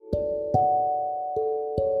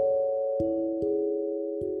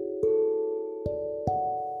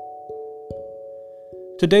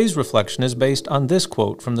Today's reflection is based on this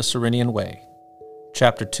quote from the Cyrenian Way,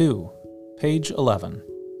 Chapter 2, page 11.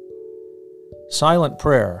 Silent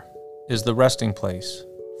prayer is the resting place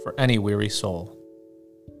for any weary soul.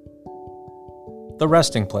 The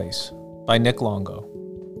Resting Place by Nick Longo.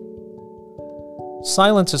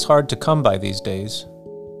 Silence is hard to come by these days.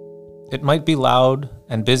 It might be loud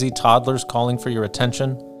and busy toddlers calling for your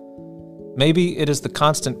attention. Maybe it is the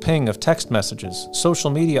constant ping of text messages,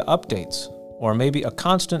 social media updates, or maybe a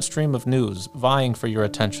constant stream of news vying for your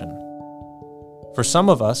attention. For some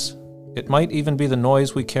of us, it might even be the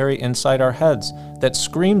noise we carry inside our heads that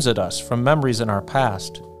screams at us from memories in our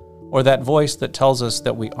past, or that voice that tells us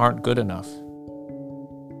that we aren't good enough.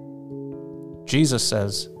 Jesus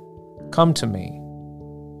says, "Come to me,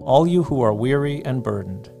 all you who are weary and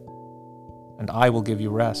burdened, and I will give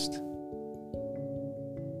you rest."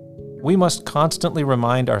 We must constantly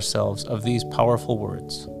remind ourselves of these powerful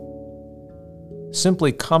words.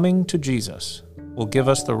 Simply coming to Jesus will give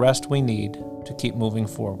us the rest we need to keep moving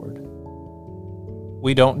forward.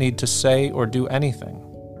 We don't need to say or do anything.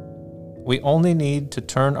 We only need to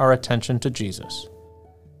turn our attention to Jesus,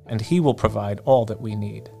 and He will provide all that we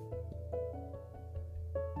need.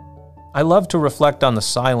 I love to reflect on the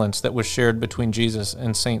silence that was shared between Jesus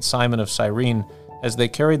and St. Simon of Cyrene as they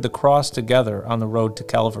carried the cross together on the road to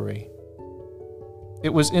Calvary.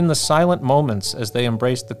 It was in the silent moments as they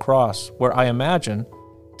embraced the cross where I imagine,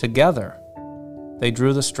 together, they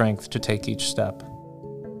drew the strength to take each step.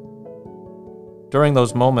 During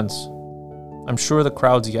those moments, I'm sure the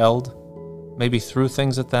crowds yelled, maybe threw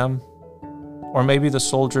things at them, or maybe the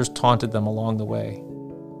soldiers taunted them along the way.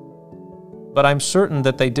 But I'm certain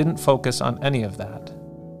that they didn't focus on any of that.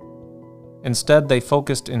 Instead, they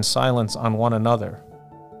focused in silence on one another,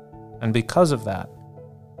 and because of that,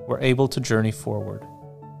 were able to journey forward.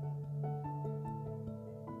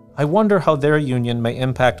 I wonder how their union may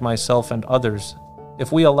impact myself and others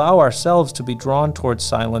if we allow ourselves to be drawn towards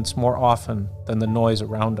silence more often than the noise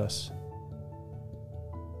around us.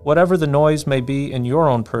 Whatever the noise may be in your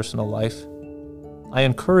own personal life, I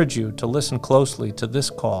encourage you to listen closely to this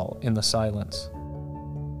call in the silence.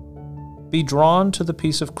 Be drawn to the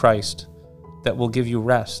peace of Christ that will give you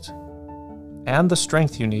rest and the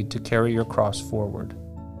strength you need to carry your cross forward.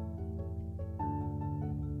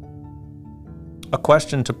 A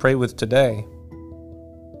question to pray with today: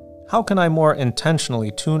 how can I more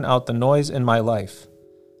intentionally tune out the noise in my life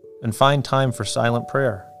and find time for silent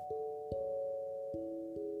prayer?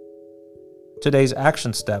 Today's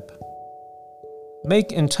action step: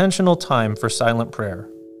 make intentional time for silent prayer.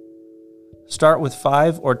 Start with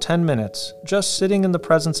 5 or 10 minutes just sitting in the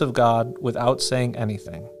presence of God without saying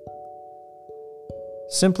anything.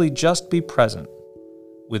 Simply just be present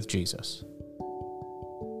with Jesus.